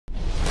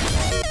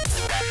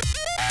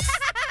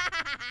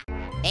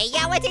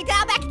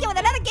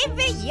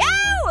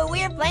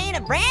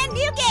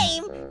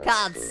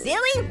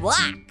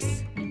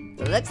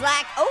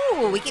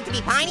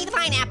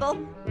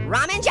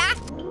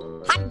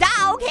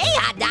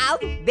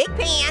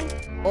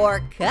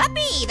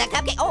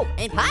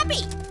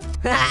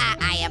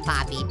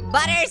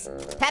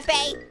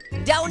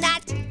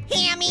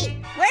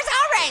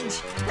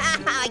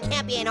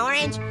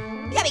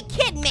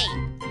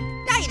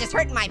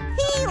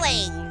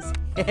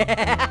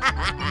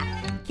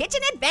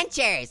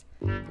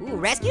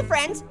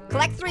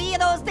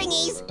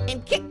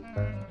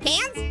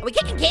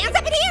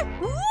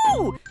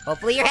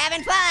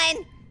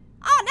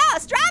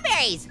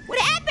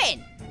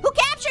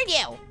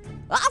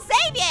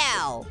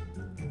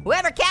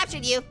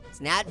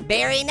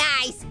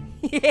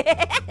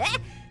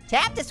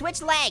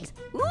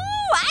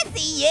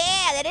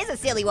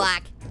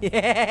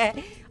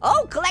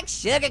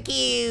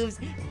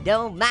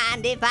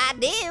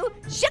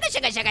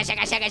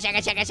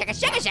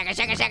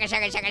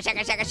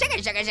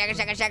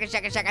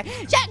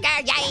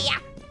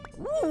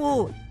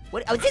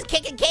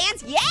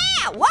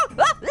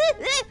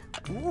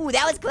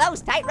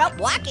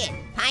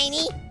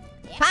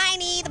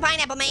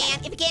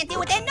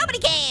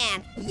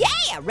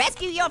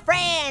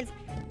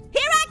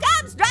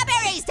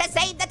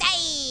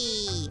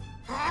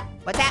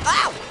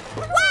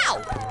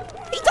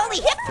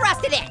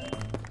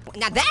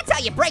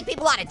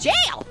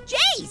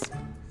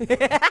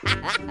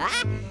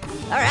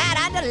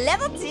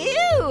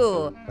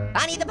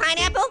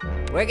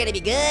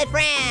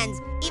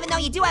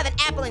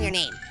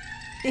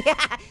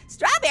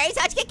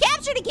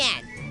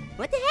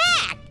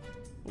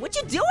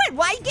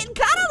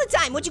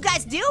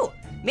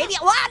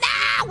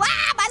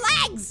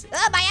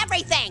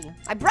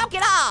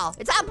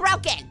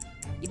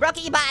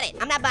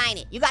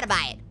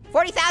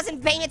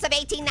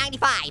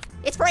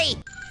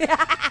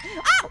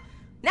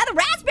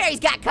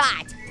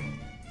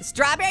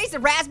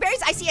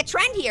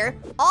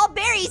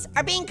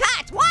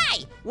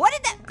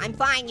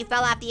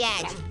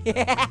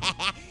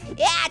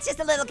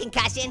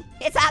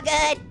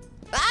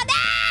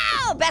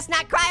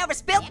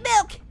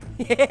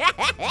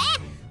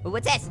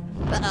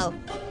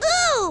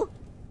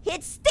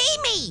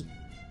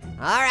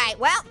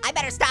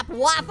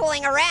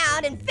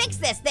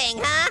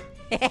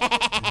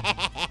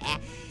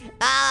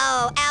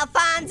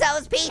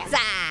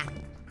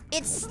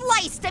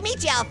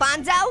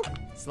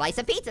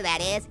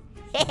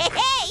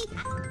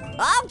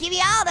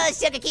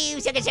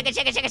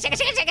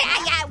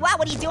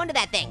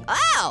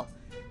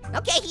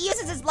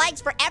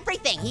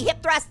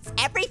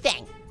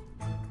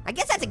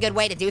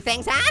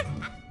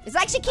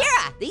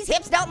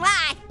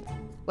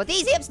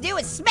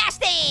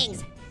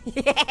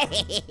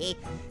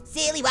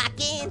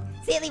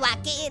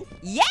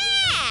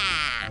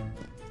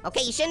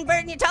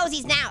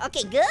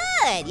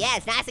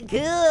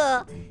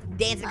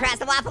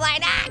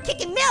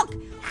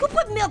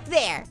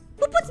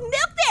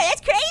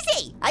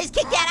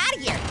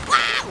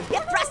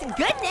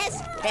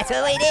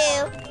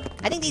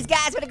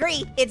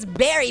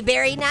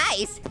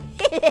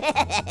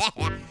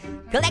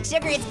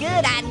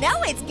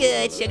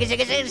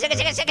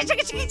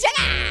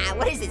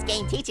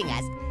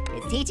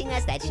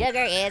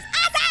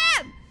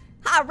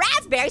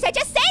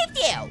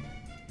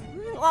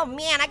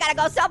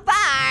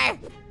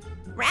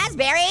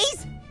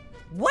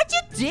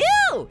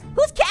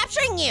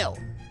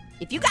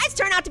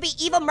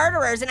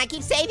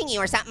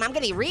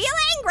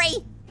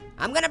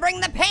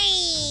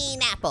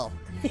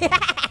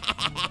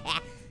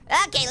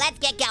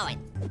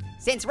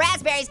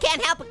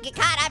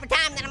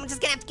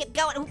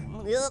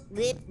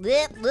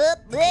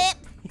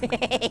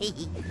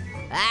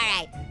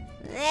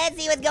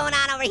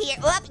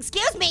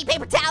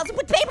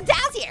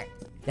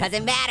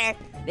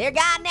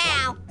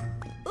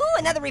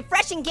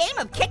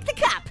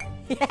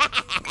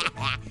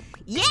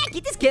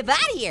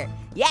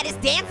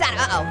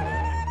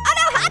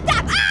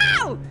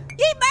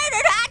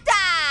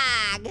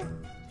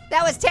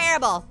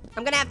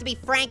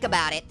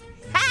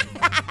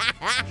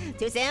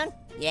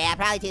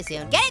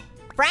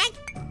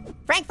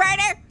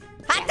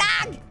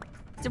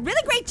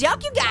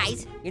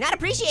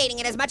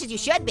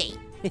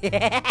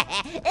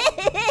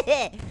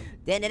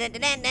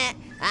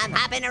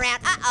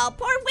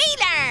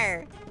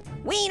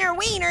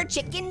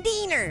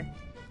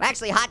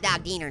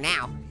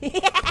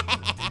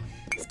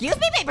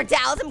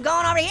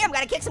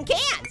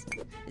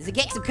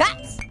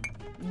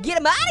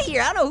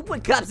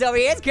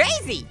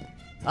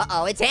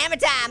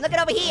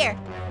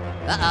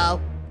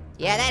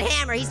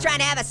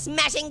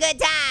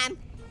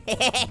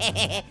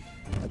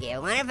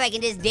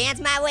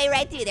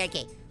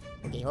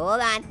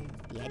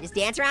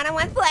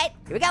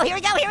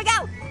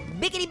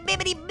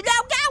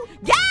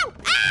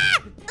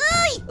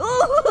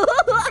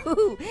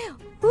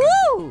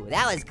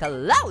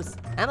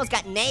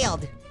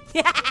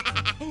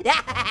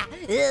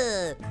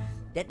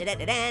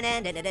Pineapple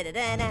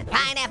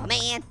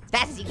Man, as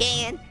fast as you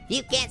can.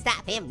 You can't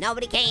stop him,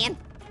 nobody can.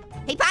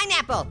 Hey,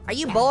 Pineapple, are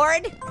you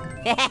bored?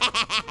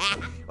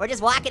 We're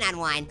just walking on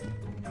one.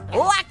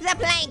 Walk the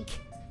plank.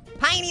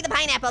 Piney the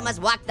Pineapple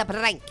must walk the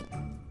plank.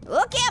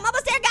 Okay, I'm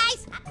almost there,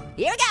 guys.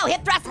 Here we go,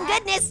 hip thrust some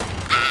goodness.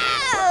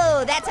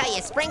 Oh, that's how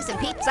you spring some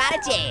peeps out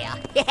of jail.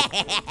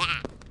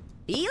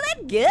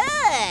 Feeling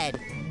good.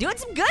 Doing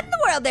some good in the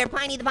world there,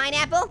 Piney the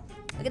Pineapple.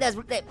 Look at those,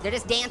 they're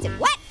just dancing.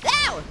 What?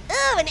 Oh,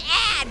 ooh, an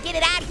ad, get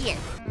it out of here.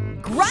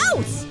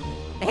 Gross.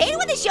 I hate it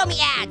when they show me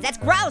ads. That's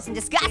gross and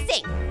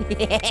disgusting.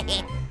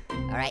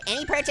 All right,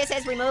 any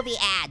purchases, remove the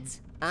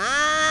ads.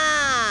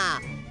 Ah,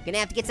 gonna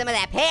have to get some of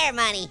that pear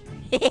money.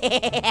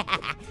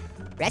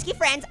 Rescue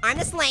friends, arm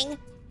the sling,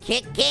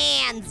 kick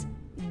cans.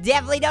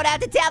 Definitely don't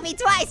have to tell me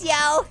twice,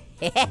 yo.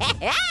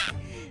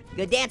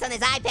 Go dance on this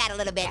iPad a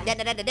little bit. Then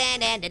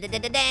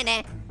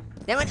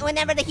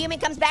whenever the human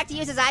comes back to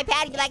use his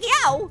iPad, you're like,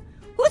 yo,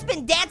 who's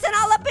been dancing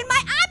all up in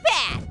my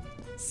iPad?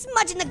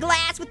 Smudging the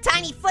glass with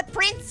tiny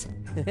footprints.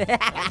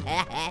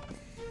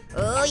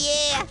 Oh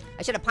yeah,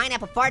 I should have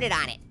pineapple farted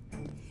on it.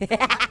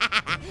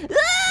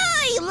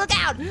 Hey, look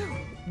out!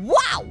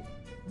 Wow,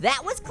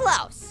 that was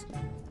close.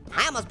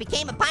 I almost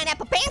became a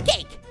pineapple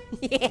pancake.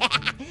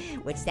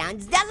 Which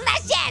sounds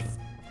delicious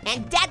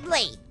and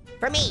deadly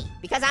for me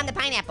because I'm the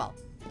pineapple.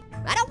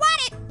 I don't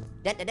want it.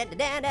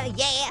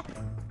 Yeah,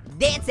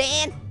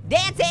 dancing,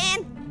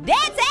 dancing,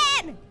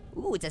 dancing.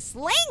 Ooh, it's a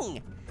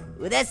sling.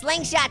 With a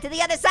slingshot to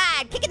the other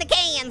side, kicking the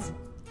cans.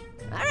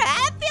 All right,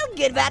 I feel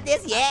good about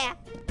this, yeah.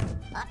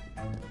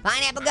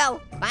 Pineapple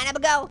go,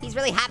 pineapple go. He's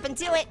really hopping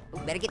to it.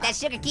 Ooh, better get that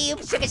sugar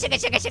cube. Sugar, sugar,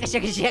 sugar, sugar,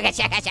 sugar, sugar,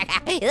 sugar, sugar.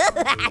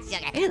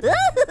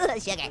 Sugar,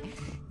 sugar.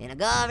 Then I'll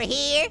go over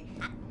here,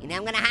 and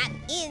I'm gonna hop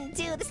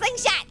into the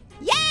slingshot.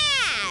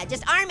 Yeah,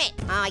 just arm it.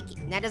 Oh,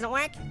 that doesn't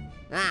work?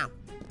 Oh,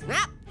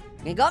 well,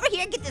 I'm gonna go over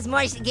here and get some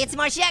more sugar.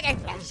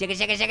 Sugar,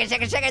 sugar, sugar,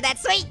 sugar, sugar,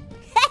 that's sweet.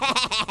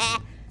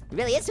 It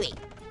really is sweet.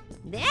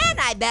 Then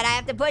I bet I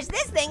have to push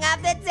this thing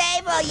off the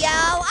table, yo.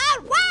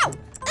 Oh, wow.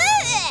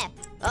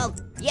 Oh,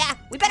 yeah,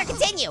 we better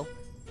continue. Oh,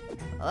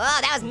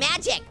 that was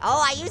magic.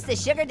 Oh, I used the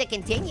sugar to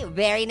continue.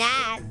 Very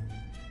nice.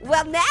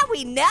 Well, now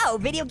we know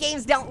video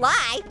games don't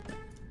lie.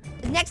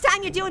 Next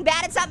time you're doing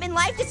bad at something in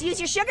life, just use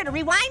your sugar to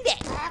rewind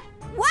it.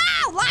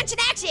 Wow, launch in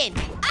action.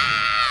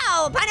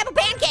 Oh, pineapple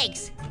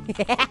pancakes.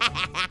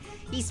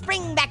 He's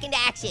springing back into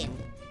action.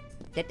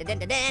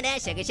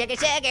 Sugar, sugar,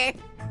 sugar.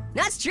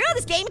 No, it's true,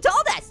 this game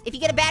told us. If you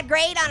get a bad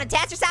grade on a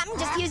test or something,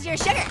 just use your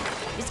sugar.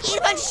 Just eat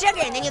a bunch of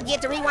sugar and then you'll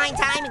get to rewind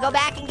time and go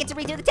back and get to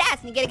redo the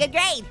test and you get a good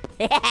grade.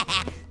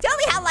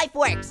 Totally how life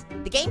works.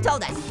 The game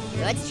told us,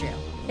 so it's true.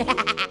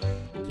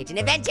 Kitchen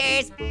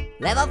Adventures,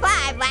 level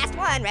 5, last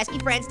one. Rescue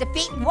friends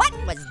defeat, what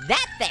was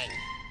that thing?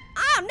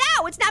 Oh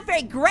no, it's not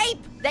very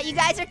grape that you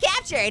guys are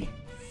captured.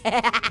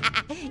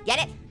 Get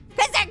it?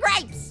 Cause they're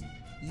grapes.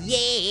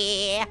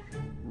 Yeah.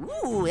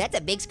 Ooh, that's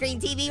a big screen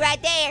TV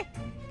right there.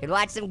 Could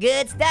watch some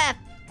good stuff.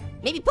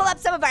 Maybe pull up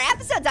some of our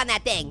episodes on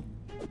that thing.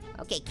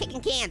 Okay,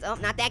 kicking cans. Oh,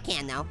 not that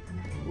can though.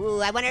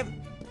 Ooh, I wonder.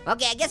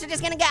 Okay, I guess we're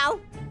just gonna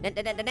go.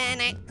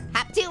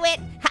 Hop to it,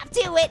 hop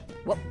to it.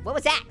 What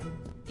was that? Do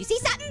you see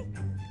something?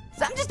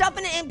 Something just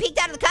opened and peeked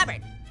out of the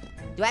cupboard.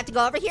 Do I have to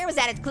go over here? Was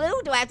that its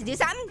clue? Do I have to do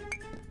something?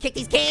 Kick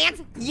these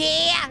cans?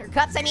 Yeah, or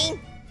cups, I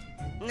mean.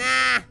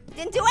 Nah,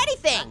 didn't do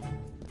anything.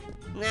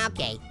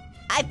 Okay,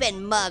 I've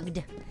been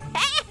mugged.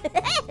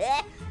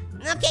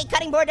 Okay,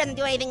 cutting board doesn't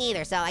do anything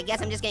either, so I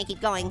guess I'm just gonna keep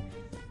going.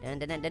 I don't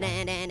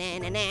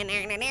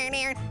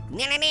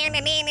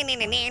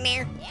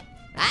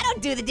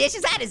do the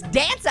dishes, I just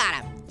dance on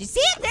them. Did you see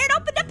it? There it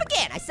opened up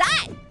again, I saw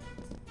it.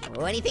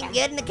 Oh, anything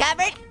good in the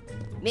cupboard?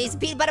 Maybe some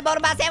peanut butter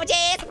bone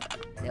sandwiches?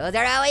 Those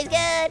are always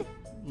good.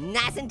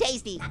 Nice and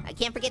tasty. I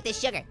can't forget this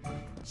sugar.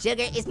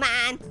 Sugar is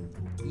mine.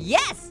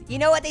 Yes, you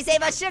know what they say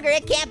about sugar,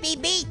 it can't be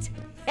beat.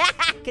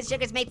 Because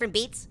sugar's made from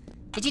beets.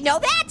 Did you know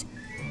that?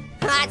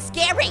 Oh, it's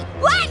scary.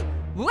 What?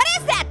 What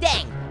is that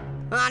thing?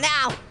 Oh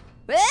no.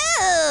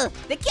 Ooh,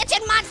 the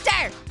kitchen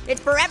monster. It's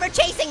forever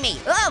chasing me.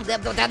 Oh,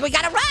 we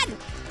gotta run.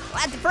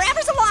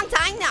 Forever's a long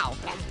time now.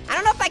 I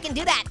don't know if I can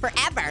do that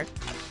forever.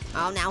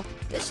 Oh no,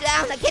 the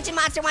kitchen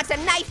monster wants to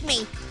knife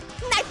me.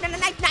 Knife, knife,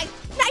 knife,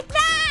 knife,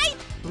 knife.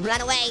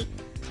 Run away.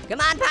 Come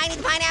on, Piney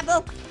the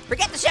Pineapple.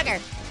 Forget the sugar.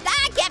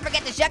 I can't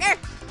forget the sugar.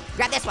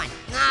 Grab this one.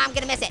 Oh, I'm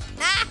gonna miss it.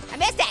 Ah, I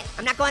missed it.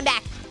 I'm not going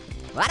back.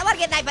 Well, I don't want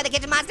to get knifed by the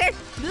kitchen monster.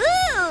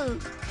 Ooh!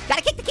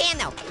 Gotta kick the can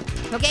though.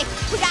 Okay,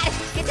 we got it.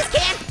 Get this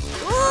can.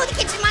 Ooh, the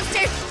kitchen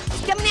monster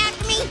is coming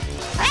after me.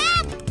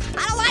 Help!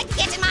 I don't like the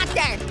kitchen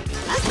monster.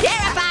 That's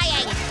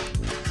terrifying.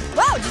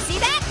 Whoa, did you see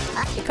that?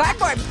 The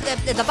cardboard,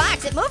 the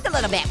box, it moved a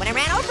little bit when I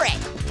ran over it.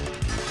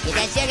 Get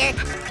that sugar.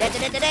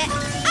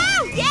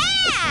 Oh,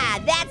 yeah!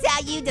 That's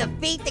how you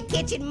defeat the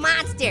kitchen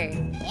monster.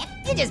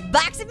 You just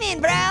box him in,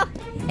 bro.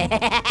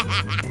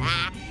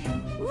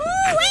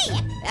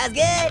 Woo-wee! That was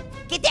good.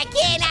 Get that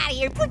can out of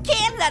here. Put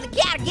cans on the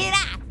counter. Get it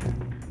out.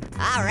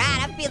 All right,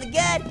 I'm feeling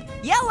good.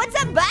 Yo, what's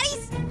up,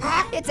 buddies?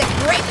 It's a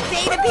great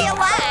day to be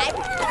alive.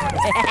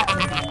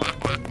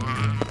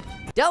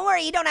 Don't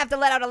worry, you don't have to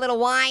let out a little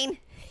whine.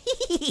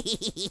 All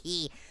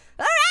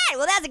right,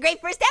 well, that was a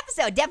great first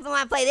episode. Definitely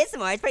want to play this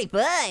some more. It's pretty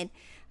fun.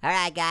 All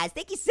right, guys,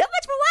 thank you so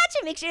much for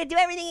watching. Make sure to do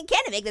everything you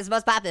can to make this the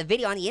most popular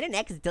video on the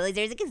internet because it totally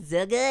deserves it because it's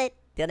so good.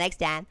 Till next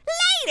time,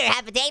 later,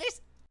 hot potatoes.